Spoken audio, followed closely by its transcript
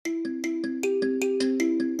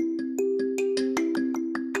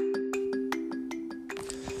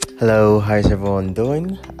Hello, how's everyone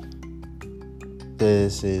doing?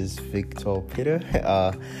 This is Victor Peter.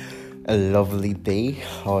 A lovely day.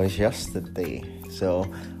 How was yesterday? So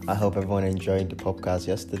I hope everyone enjoyed the podcast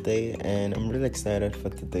yesterday, and I'm really excited for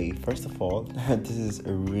today. First of all, this is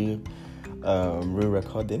a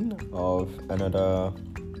re-recording of another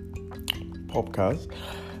podcast.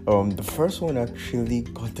 The first one actually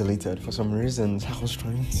got deleted for some reasons. I was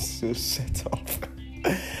trying to set up.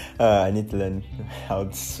 I need to learn how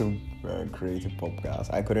to create a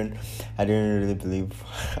podcast. I didn't really believe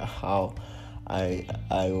how I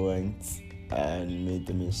went and made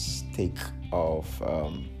the mistake of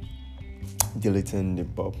deleting the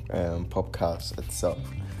podcast itself.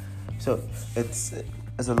 So it's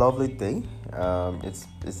a lovely day. It's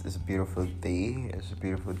a beautiful day. It's a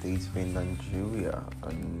beautiful day to be in Nigeria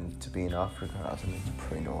and to be in Africa as an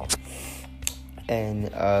entrepreneur.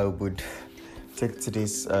 And I would take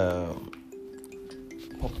today's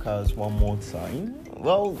podcast one more time.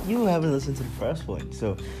 Well, you haven't listened to the first one,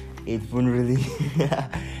 so it wouldn't really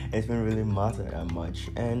matter that much.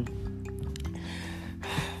 And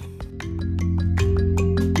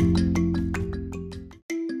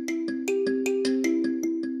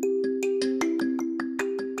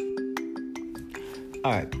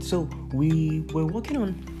all right, so we were working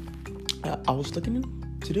on. I was looking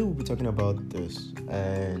today. We'll be talking about this,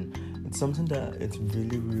 and it's something that it's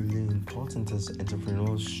really, really important as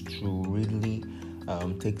entrepreneurs to really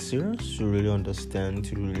take serious, to really understand,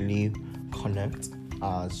 to really connect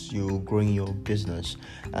as you're growing your business.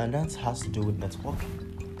 And that has to do with networking.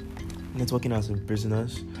 Networking as a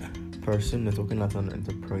business person, networking as an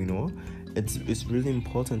entrepreneur. It's really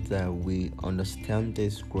important that we understand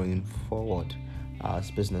this going forward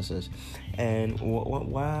as businesses. And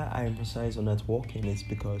why I emphasize on networking is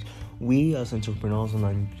because we as entrepreneurs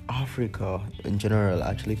in Africa in general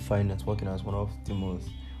actually find networking as one of the most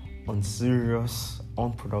unserious,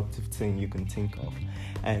 unproductive thing you can think of,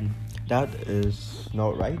 and that is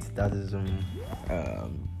not right. That is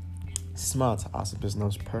smart as a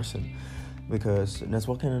business person, because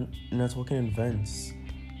networking events.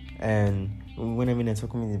 And when I mean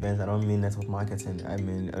networking events, I don't mean network marketing. I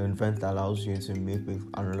mean an event that allows you to meet with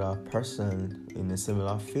another person in a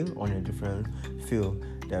similar field or in a different field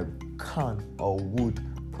that can or would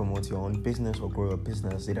promote your own business or grow your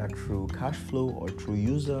business, either through cash flow or through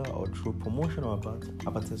user or through promotion or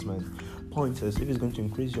advertisement. Point is, if it's going to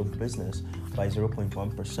increase your business by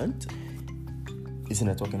 0.1%, it's a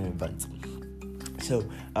networking event. So,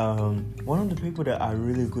 one of the people that are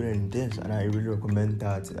really good in this, and I really recommend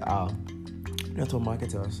that, are network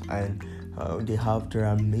marketers, and they have their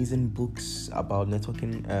amazing books about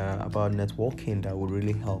networking that will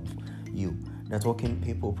really help you. Networking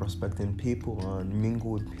people, prospecting people, and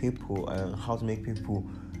mingle with people, and how to make people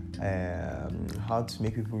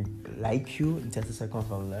like you in 30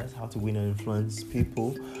 seconds or less, how to win and influence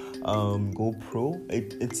people, go pro.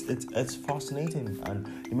 It's fascinating, and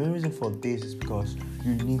the main reason for this is because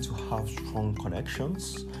you need to have strong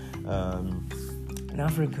connections. In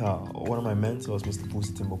Africa, one of my mentors, Mr.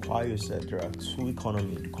 Busi Timbukwayo, said there are two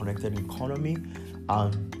economies: the connected economy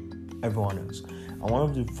and everyone else. And one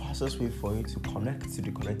of the fastest way for you to connect to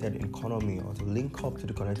the connected economy, or to link up to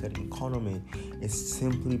the connected economy, is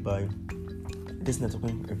simply by this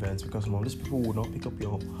networking events, because some of these people will not pick up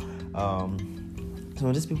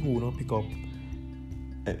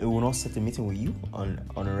it will not set a meeting with you on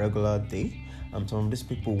a regular day. Some of these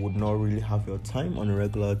people would not really have your time on a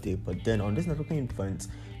regular day, but then on this networking event,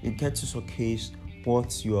 you get to showcase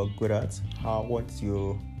what you are good at, how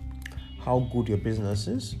good your business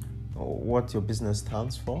is, or what your business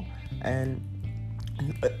stands for, and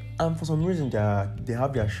for some reason they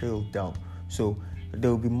have their shield down, so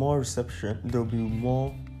there will be more reception. There will be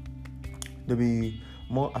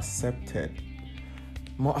more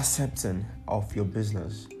accepting of your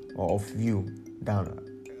business or of you down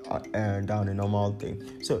a normal day.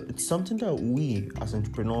 So it's something that we as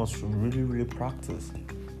entrepreneurs should really, really practice.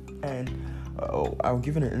 And I'll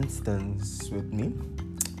give an instance with me.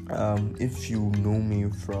 If you know me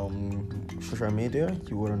from social media,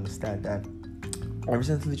 you will understand that I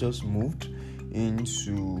recently just moved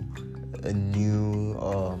into a new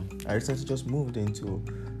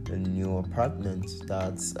apartment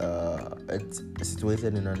that's it's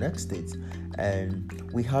situated in our next state, and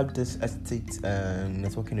we had this estate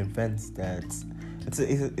networking event that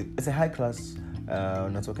it's a high class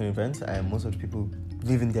networking event, and most of the people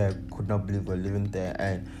living there could not believe we're living there.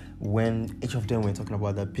 And when each of them were talking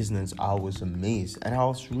about their business, I was amazed, and I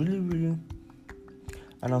was really, really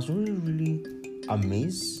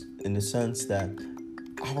amazed in the sense that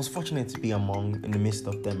I was fortunate to be in the midst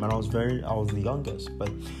of them, and I was the youngest,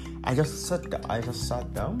 but I just sat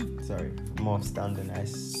down. Sorry, more standing. I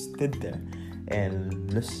stood there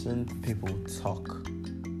and listened to people talk,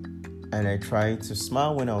 and I tried to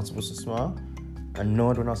smile when I was supposed to smile, and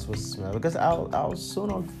nod when I was supposed to smile, because I was so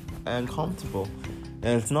not uncomfortable.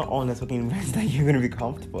 And it's not all networking events that you're gonna be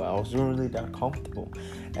comfortable. I was really that comfortable,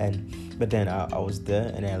 but then I was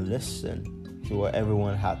there and I listened to what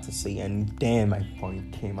everyone had to say, and then my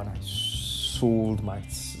point came and I sold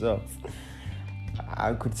myself.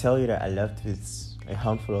 I could tell you that I left with a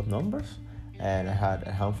handful of numbers, and I had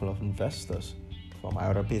a handful of investors for my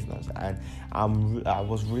other business, and I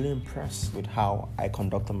was really impressed with how I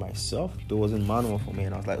conducted myself. There wasn't manual for me,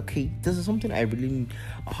 and I was like, okay, this is something I really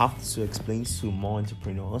have to explain to more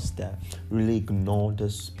entrepreneurs that really ignore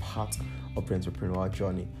this part of the entrepreneurial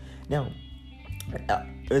journey. Now,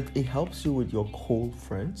 it helps you with your cold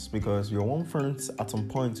friends, because your warm friends at some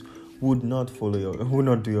point would not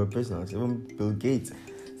do your business. Even Bill Gates'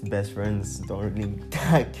 best friends don't really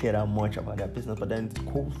care that much about their business, but then it's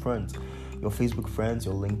cold friends. Your Facebook friends,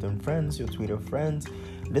 your LinkedIn friends, your Twitter friends.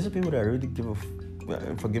 These are people that really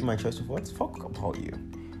forgive my choice of words, fuck about you.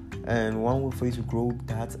 And one way for you to grow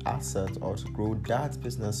that asset or to grow that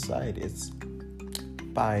business side is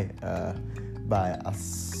by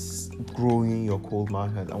growing your cold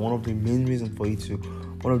market. And one of the main ways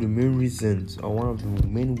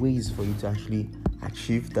for you to actually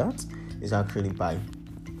achieve that is actually by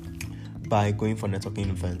going for networking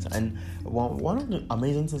events. And one of the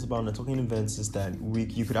amazing things about networking events is that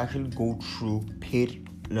you could actually go through paid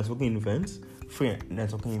networking events, free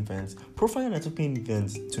networking events, profile networking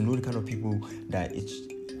events to know the kind of people that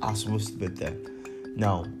are supposed to be there.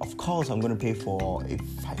 Now, of course, I'm going to pay for a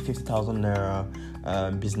 50,000 naira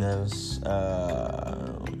business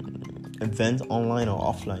event online or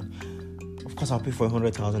offline. Of course, I'll pay for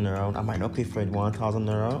 100,000 naira. I might not pay for 1,000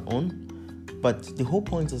 naira on. But the whole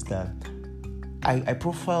point is that I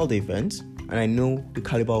profile the event, and I know the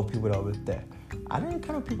caliber of people that were there. I know the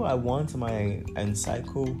kind of people I want in my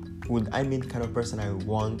cycle. Would I meet the kind of person I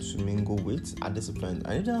want to mingle with at this event?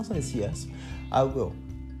 And if the answer is yes, I will.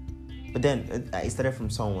 But then I started from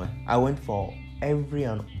somewhere. I went for every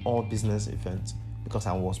and all business events because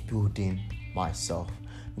I was building myself.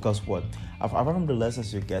 Because what? Apart from the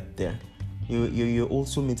lessons you get there, you're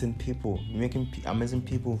also meeting people, making amazing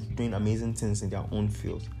people doing amazing things in their own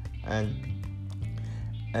field, and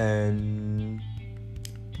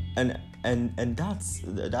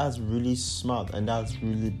that's really smart, and that's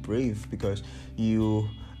really brave, because you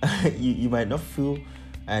might not feel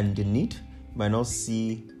the need, you might not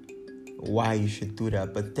see why you should do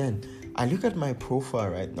that. But then I look at my profile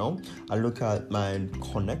right now, I look at my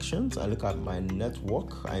connections, I look at my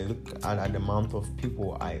network, I look at the amount of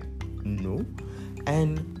people I know,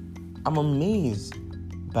 and I'm amazed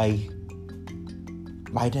by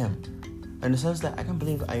them, in the sense that I can't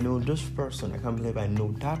believe I know this person, I can't believe I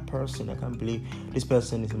know that person, I can't believe this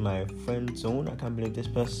person is in my friend zone, I can't believe this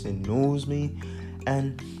person knows me,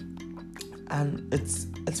 and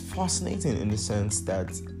it's fascinating in the sense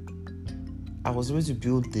that I was able to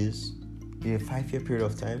build this in a 5-year period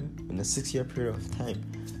of time, in a 6-year period of time,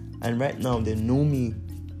 and right now they know me.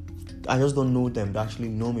 I just don't know them. They actually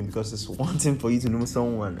know me, because it's one thing for you to know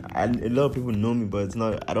someone. And a lot of people know me, but it's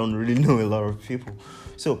not. I don't really know a lot of people.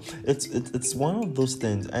 So it's one of those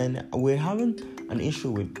things. And we're having an issue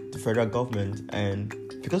with the federal government. And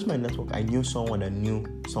because my network, I knew someone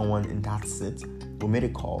in that state. We made a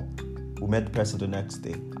call. We met the person the next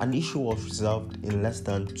day. An issue was resolved in less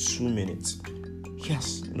than 2 minutes.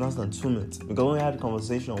 Yes, in less than 2 minutes. Because when we had a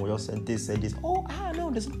conversation, we just said this. Oh,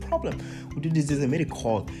 no, there's no problem. We did this. I made a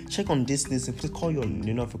call. Check on this, and please call your,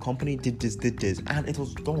 if a company did this, and it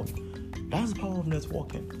was done. That's the power of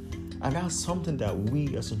networking. And that's something that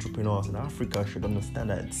we as entrepreneurs in Africa should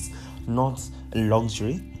understand, that it's not a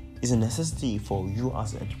luxury. It's a necessity for you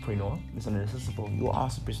as an entrepreneur. It's a necessity for you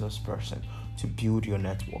as a business person to build your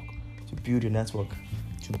network. To build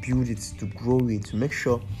it, to grow it, to make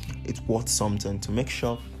sure it's worth something, to make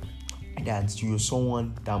sure that you're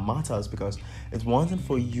someone that matters. Because it's one thing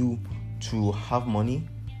for you to have money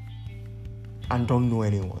and don't know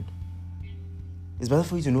anyone. It's better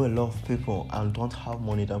for you to know a lot of people and don't have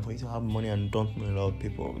money than for you to have money and don't know a lot of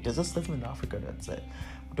people. There's a statement in Africa that said,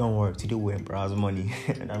 don't worry, today we embrace money.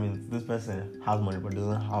 And I mean, this person has money but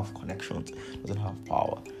doesn't have connections, doesn't have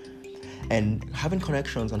power. And having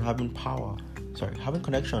connections and having power, having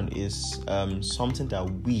connection is something that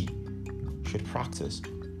we should practice.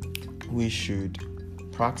 We should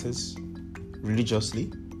practice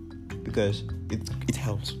religiously, because it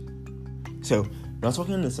helps. So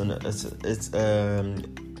Networking is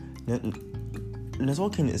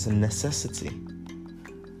networking is a necessity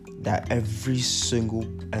that every single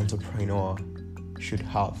entrepreneur should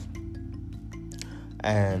have,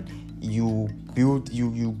 and you build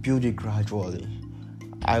it gradually.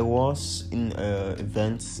 I was in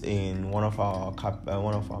events in one of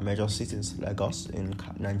our major cities, Lagos in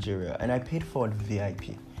Nigeria, and I paid for the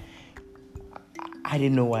VIP. I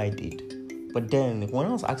didn't know why I did, but then when I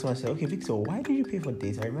was asking myself, okay, Victor, why did you pay for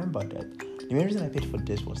this? I remember that the main reason I paid for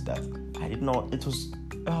this was that I did not. It was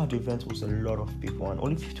the event was a lot of people, and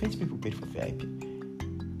only 20 people paid for VIP,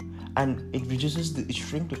 and it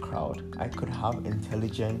shrink the crowd. I could have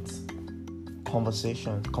intelligent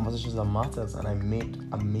conversations that matters, and I made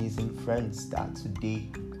amazing friends that today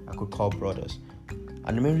I could call brothers.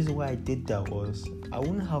 And the main reason why I did that was I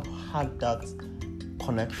wouldn't have had that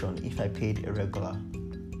connection if I paid a regular.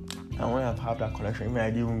 I wouldn't have had that connection even I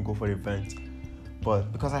didn't even go for the event.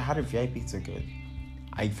 But because I had a VIP ticket,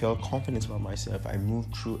 I felt confident about myself. I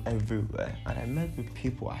moved through everywhere, and I met with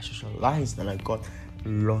people. I socialized, and I got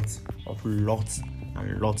lots of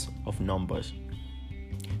numbers.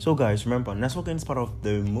 So guys, remember, networking is part of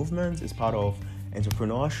the movement. It's part of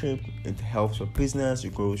entrepreneurship. It helps your business.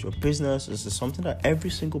 It grows your business. This is something that every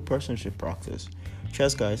single person should practice.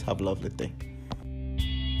 Cheers, guys. Have a lovely day.